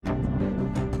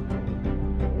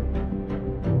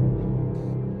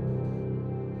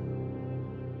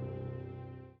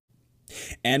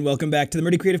And welcome back to the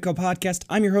Murdy Creative Co podcast.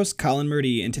 I'm your host, Colin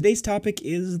Murdy, and today's topic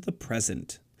is the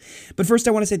present. But first,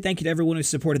 I want to say thank you to everyone who's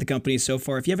supported the company so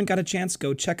far. If you haven't got a chance,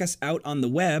 go check us out on the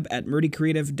web at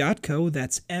murdycreative.co.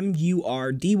 That's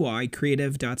M-U-R-D-Y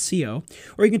creative.co.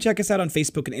 Or you can check us out on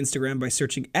Facebook and Instagram by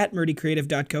searching at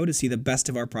murdycreative.co to see the best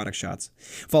of our product shots.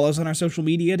 Follow us on our social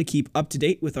media to keep up to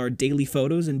date with our daily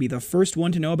photos and be the first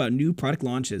one to know about new product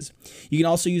launches. You can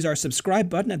also use our subscribe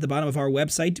button at the bottom of our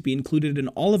website to be included in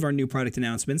all of our new product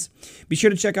announcements. Be sure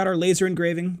to check out our laser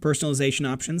engraving,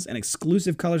 personalization options, and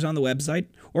exclusive colors on the website,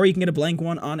 or you can get a blank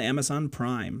one on Amazon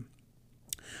Prime.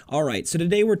 All right, so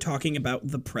today we're talking about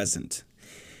the present.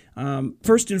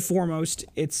 First and foremost,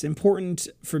 it's important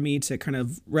for me to kind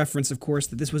of reference, of course,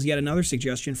 that this was yet another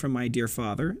suggestion from my dear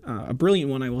father, a brilliant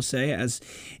one, I will say, as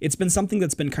it's been something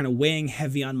that's been kind of weighing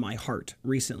heavy on my heart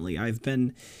recently. I've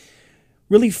been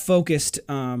really focused,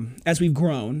 as we've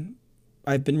grown,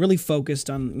 I've been really focused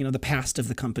on, the past of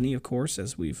the company, of course,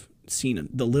 as we've seen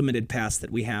the limited past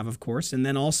that we have, of course, and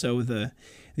then also the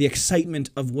excitement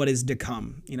of what is to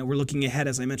come. We're looking ahead,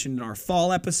 as I mentioned in our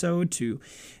fall episode, to,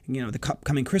 the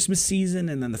upcoming Christmas season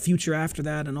and then the future after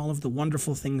that and all of the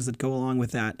wonderful things that go along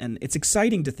with that. And it's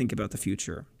exciting to think about the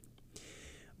future.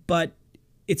 But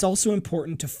it's also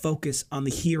important to focus on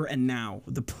the here and now,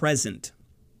 the present.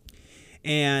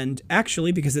 And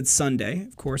actually, because it's Sunday,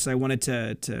 of course, I wanted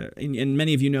to and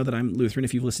many of you know that I'm Lutheran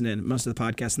if you've listened to most of the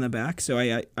podcasts in the back. So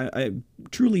I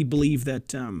truly believe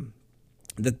that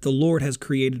that the Lord has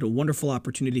created a wonderful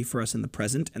opportunity for us in the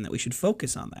present and that we should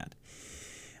focus on that.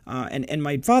 And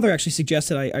my father actually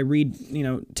suggested I read,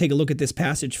 take a look at this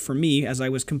passage for me as I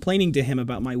was complaining to him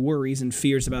about my worries and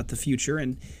fears about the future.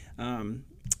 And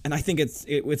I think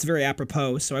it's very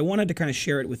apropos. So I wanted to kind of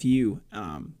share it with you.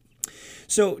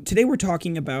 So today we're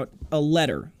talking about a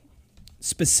letter,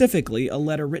 specifically a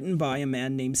letter written by a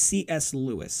man named C.S.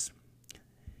 Lewis.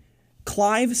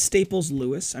 Clive Staples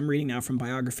Lewis, I'm reading now from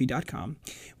biography.com,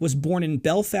 was born in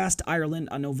Belfast, Ireland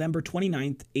on November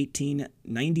 29th,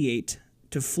 1898,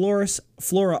 to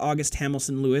Flora August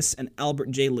Hamilton Lewis and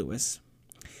Albert J. Lewis.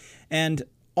 And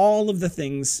all of the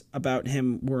things about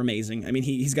him were amazing. I mean,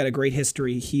 he's got a great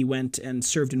history. He went and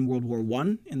served in World War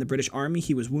I in the British Army.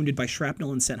 He was wounded by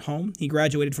shrapnel and sent home. He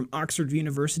graduated from Oxford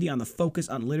University on the focus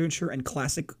on literature and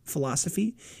classic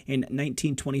philosophy in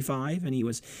 1925, and he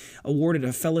was awarded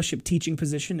a fellowship teaching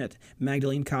position at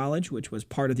Magdalene College, which was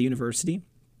part of the university.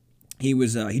 He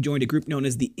joined a group known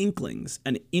as the Inklings,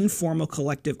 an informal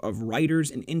collective of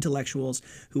writers and intellectuals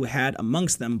who had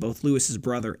amongst them both Lewis's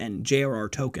brother and J.R.R.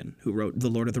 Tolkien, who wrote the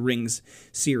Lord of the Rings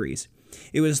series.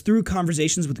 It was through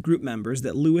conversations with group members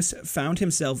that Lewis found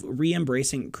himself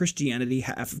re-embracing Christianity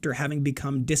after having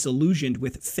become disillusioned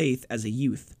with faith as a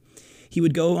youth. He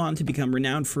would go on to become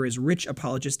renowned for his rich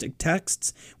apologetic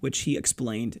texts, which he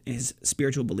explained his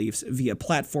spiritual beliefs via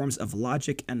platforms of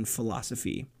logic and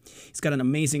philosophy.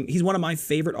 He's one of my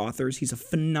favorite authors. He's a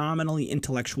phenomenally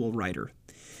intellectual writer.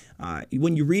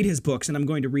 When you read his books, and I'm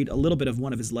going to read a little bit of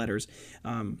one of his letters,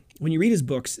 when you read his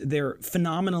books, they're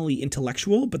phenomenally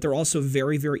intellectual, but they're also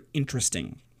very, very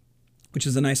interesting, which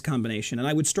is a nice combination. And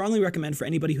I would strongly recommend for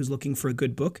anybody who's looking for a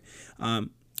good book,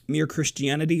 Mere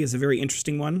Christianity is a very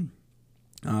interesting one.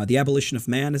 The Abolition of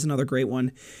Man is another great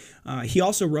one. He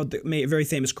also wrote the very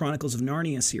famous Chronicles of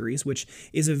Narnia series, which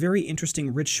is a very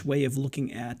interesting, rich way of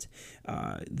looking at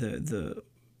the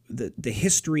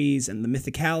histories and the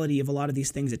mythicality of a lot of these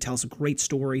things. It tells great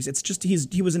stories. It's just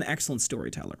he was an excellent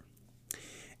storyteller.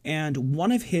 And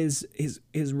one of his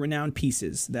renowned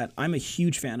pieces that I'm a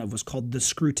huge fan of was called The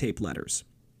Screwtape Letters.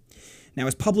 Now, it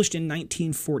was published in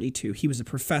 1942. He was a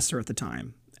professor at the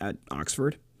time at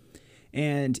Oxford.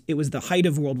 And it was the height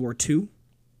of World War II.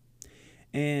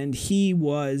 And he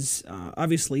was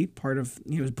obviously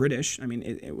he was British. I mean,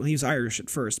 he was Irish at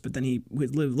first, but then he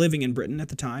was living in Britain at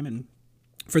the time. And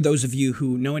for those of you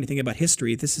who know anything about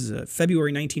history,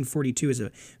 February 1942 is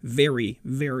a very,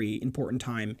 very important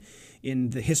time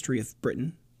in the history of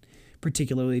Britain,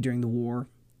 particularly during the war.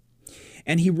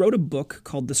 And he wrote a book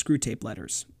called The Screwtape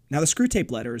Letters. Now, the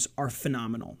Screwtape Letters are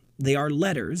phenomenal. They are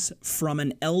letters from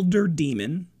an elder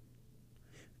demon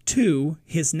to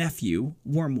his nephew,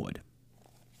 Wormwood.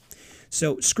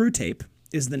 So Screwtape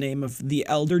is the name of the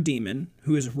elder demon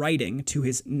who is writing to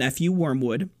his nephew,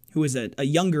 Wormwood, who is a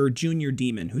younger junior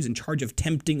demon who's in charge of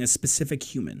tempting a specific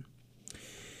human.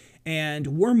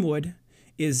 And Wormwood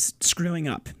is screwing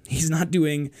up. He's not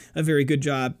doing a very good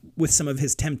job with some of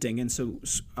his tempting, and so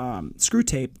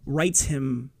Screwtape writes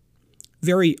him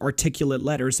very articulate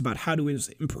letters about how to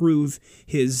improve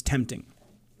his tempting.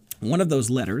 One of those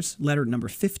letters, letter number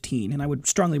 15, and I would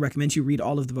strongly recommend you read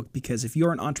all of the book because if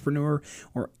you're an entrepreneur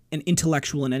or an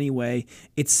intellectual in any way,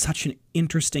 it's such an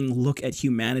interesting look at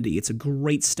humanity. It's a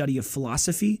great study of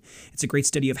philosophy. It's a great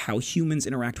study of how humans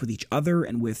interact with each other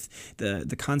and with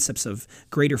the concepts of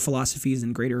greater philosophies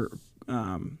and greater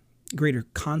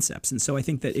concepts. And so I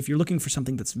think that if you're looking for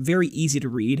something that's very easy to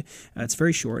read, it's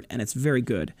very short and it's very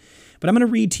good. But I'm going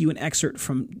to read to you an excerpt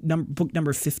from book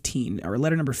number 15, or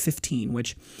letter number 15,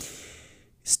 which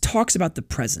talks about the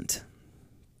present.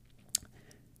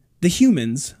 The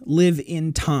humans live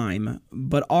in time,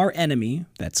 but our enemy,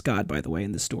 that's God, by the way,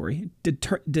 in the story,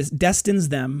 destines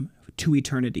them to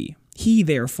eternity. He,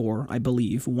 therefore, I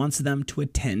believe, wants them to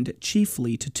attend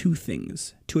chiefly to two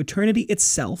things: to eternity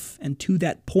itself and to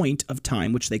that point of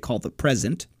time which they call the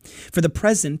present. For the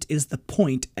present is the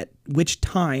point at which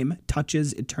time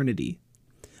touches eternity.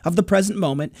 Of the present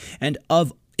moment and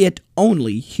of it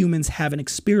only, humans have an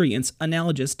experience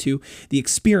analogous to the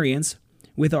experience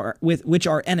with which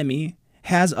our enemy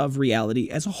has of reality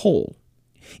as a whole.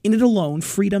 In it alone,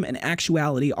 freedom and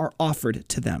actuality are offered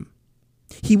to them.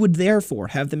 He would therefore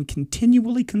have them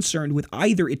continually concerned with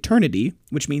either eternity,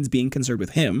 which means being concerned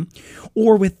with him,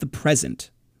 or with the present,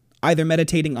 either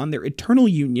meditating on their eternal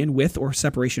union with or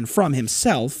separation from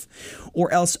himself,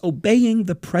 or else obeying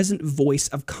the present voice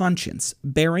of conscience,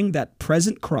 bearing that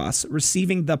present cross,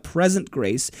 receiving the present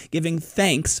grace, giving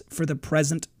thanks for the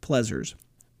present pleasures.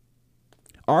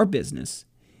 Our business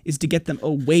is to get them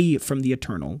away from the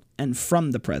eternal and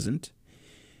from the present,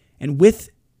 and with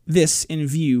this in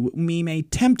view, we may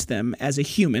tempt them as a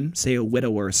human, say a widow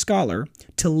or a scholar,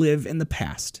 to live in the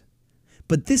past.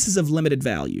 But this is of limited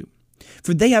value,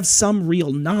 for they have some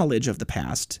real knowledge of the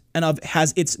past, and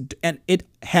it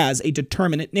has a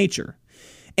determinate nature,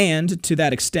 and to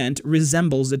that extent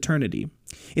resembles eternity.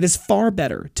 It is far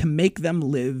better to make them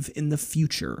live in the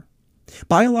future.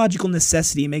 Biological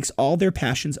necessity makes all their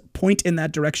passions point in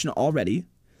that direction already,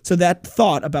 so that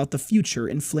thought about the future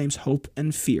inflames hope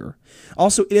and fear.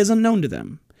 Also, it is unknown to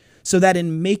them, so that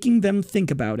in making them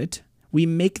think about it, we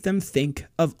make them think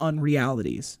of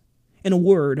unrealities. In a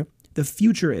word, the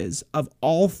future is, of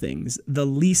all things, the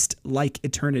least like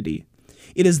eternity.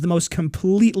 It is the most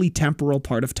completely temporal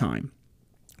part of time.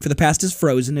 For the past is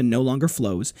frozen and no longer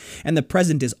flows, and the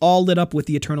present is all lit up with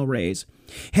the eternal rays.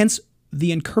 Hence,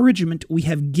 the encouragement we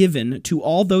have given to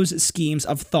all those schemes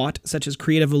of thought, such as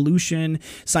creative evolution,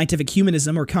 scientific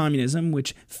humanism, or communism,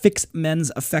 which fix men's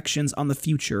affections on the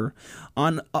future,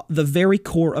 on the very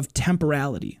core of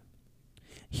temporality.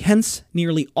 Hence,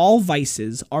 nearly all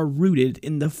vices are rooted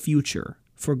in the future,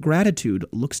 for gratitude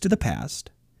looks to the past,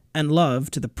 and love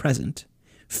to the present.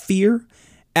 Fear,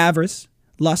 avarice,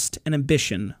 lust, and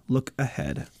ambition look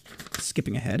ahead.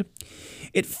 Skipping ahead.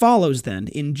 It follows, then,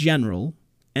 in general,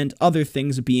 and other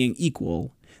things being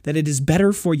equal, that it is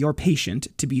better for your patient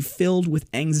to be filled with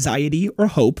anxiety or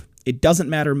hope, it doesn't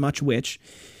matter much which,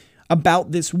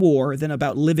 about this war than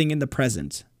about living in the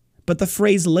present. But the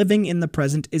phrase living in the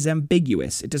present is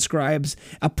ambiguous. It describes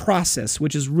a process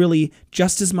which is really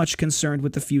just as much concerned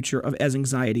with the future as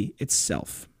anxiety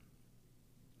itself.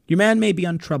 Your man may be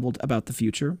untroubled about the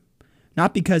future,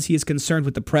 not because he is concerned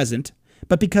with the present,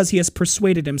 but because he has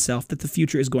persuaded himself that the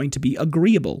future is going to be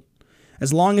agreeable.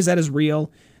 As long as that is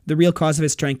real, the real cause of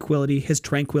his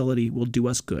tranquility will do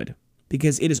us good,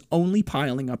 because it is only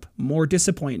piling up more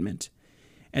disappointment,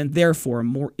 and therefore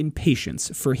more impatience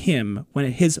for him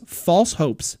when his false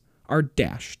hopes are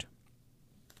dashed.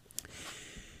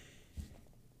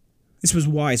 This was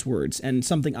wise words, and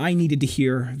something I needed to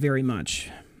hear very much.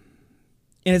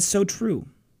 And it's so true.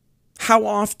 How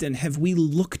often have we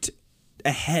looked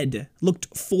ahead,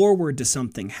 looked forward to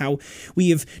something, how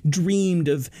we have dreamed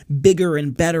of bigger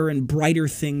and better and brighter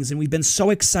things, and we've been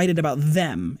so excited about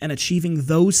them and achieving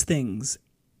those things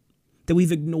that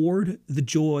we've ignored the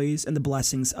joys and the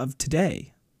blessings of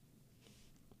today.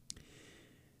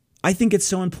 I think it's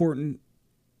so important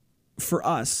for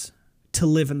us to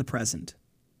live in the present.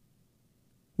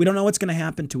 We don't know what's going to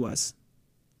happen to us.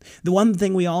 The one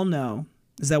thing we all know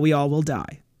is that we all will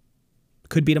die.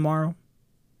 Could be tomorrow.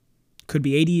 Could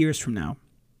be 80 years from now.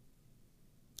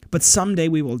 But someday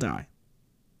we will die.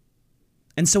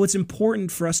 And so it's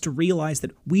important for us to realize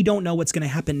that we don't know what's going to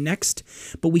happen next,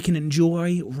 but we can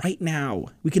enjoy right now.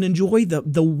 We can enjoy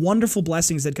the wonderful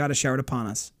blessings that God has showered upon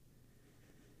us.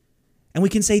 And we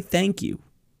can say thank you.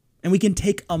 And we can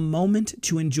take a moment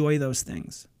to enjoy those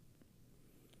things.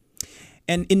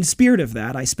 And in spirit of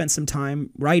that, I spent some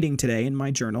time writing today in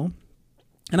my journal.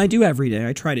 And I do every day.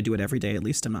 I try to do it every day. At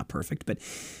least I'm not perfect. But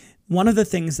one of the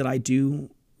things that I do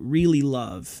really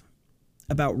love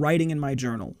about writing in my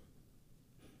journal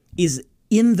is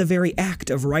in the very act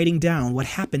of writing down what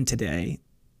happened today,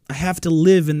 I have to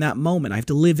live in that moment. I have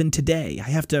to live in today. I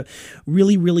have to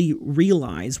really, really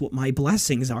realize what my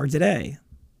blessings are today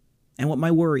and what my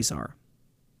worries are.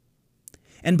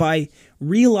 And by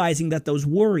realizing that those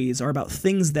worries are about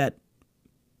things that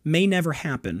may never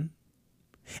happen,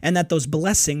 and that those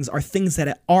blessings are things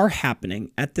that are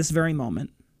happening at this very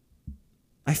moment,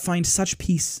 I find such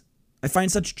peace. I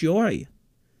find such joy.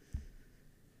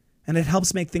 And it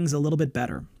helps make things a little bit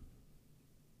better.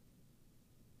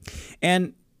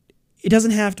 And it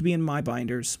doesn't have to be in my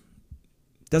binders.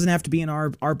 It doesn't have to be in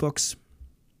our books.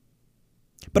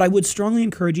 But I would strongly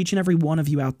encourage each and every one of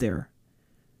you out there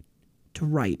to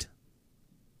write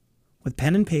with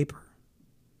pen and paper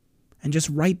and just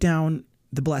write down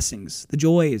the blessings, the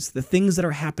joys, the things that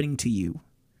are happening to you.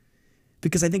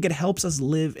 Because I think it helps us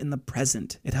live in the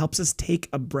present. It helps us take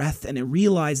a breath and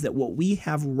realize that what we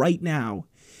have right now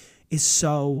is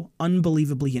so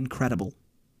unbelievably incredible.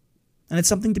 And it's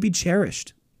something to be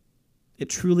cherished. It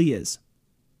truly is.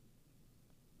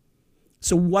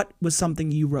 So what was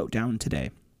something you wrote down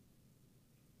today?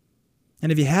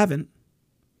 And if you haven't,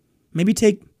 maybe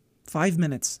take 5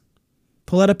 minutes,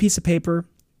 pull out a piece of paper,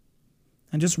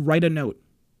 and just write a note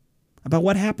about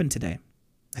what happened today.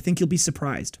 I think you'll be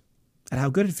surprised at how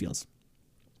good it feels.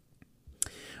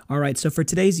 All right, so for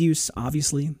today's use,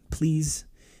 obviously, please,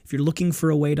 if you're looking for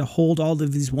a way to hold all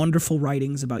of these wonderful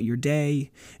writings about your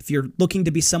day, if you're looking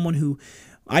to be someone who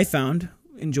I found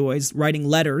enjoys writing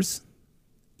letters,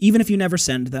 even if you never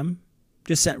send them,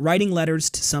 just writing letters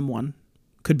to someone,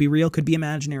 could be real, could be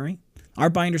imaginary. Our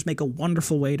binders make a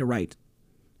wonderful way to write,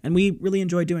 and we really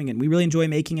enjoy doing it. We really enjoy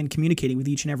making and communicating with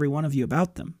each and every one of you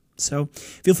about them. So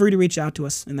feel free to reach out to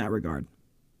us in that regard.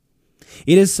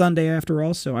 It is Sunday after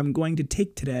all, so I'm going to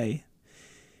take today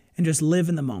and just live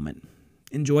in the moment.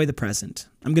 Enjoy the present.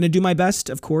 I'm going to do my best,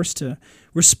 of course, to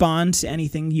respond to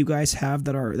anything you guys have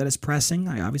that is pressing.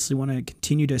 I obviously want to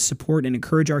continue to support and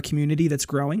encourage our community that's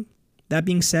growing. That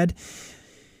being said,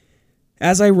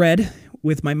 as I read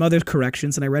with my mother's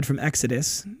corrections, and I read from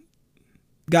Exodus,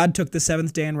 God took the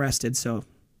seventh day and rested, so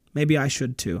maybe I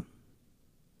should too.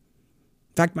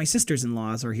 In fact, my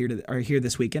sisters-in-laws are here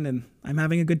this weekend, and I'm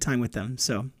having a good time with them,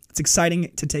 so it's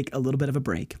exciting to take a little bit of a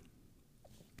break.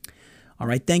 All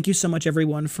right, thank you so much,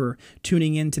 everyone, for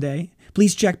tuning in today.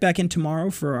 Please check back in tomorrow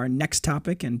for our next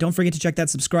topic, and don't forget to check that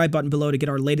subscribe button below to get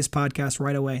our latest podcast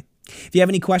right away. If you have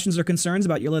any questions or concerns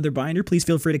about your leather binder, please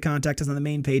feel free to contact us on the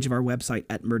main page of our website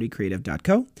at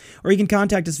murdycreative.co, or you can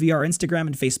contact us via our Instagram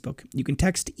and Facebook. You can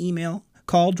text, email,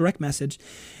 call, direct message,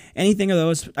 anything of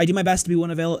those. I do my best to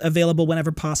be available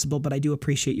whenever possible, but I do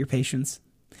appreciate your patience.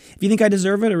 If you think I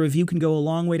deserve it, a review can go a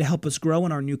long way to help us grow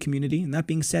in our new community. And that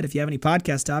being said, if you have any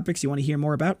podcast topics you want to hear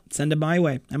more about, send them my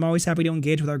way. I'm always happy to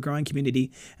engage with our growing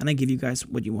community, and I give you guys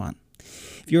what you want.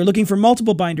 If you're looking for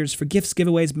multiple binders for gifts,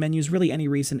 giveaways, menus, really any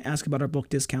reason, ask about our book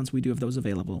discounts. We do have those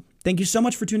available. Thank you so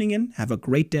much for tuning in. Have a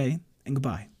great day, and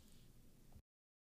goodbye.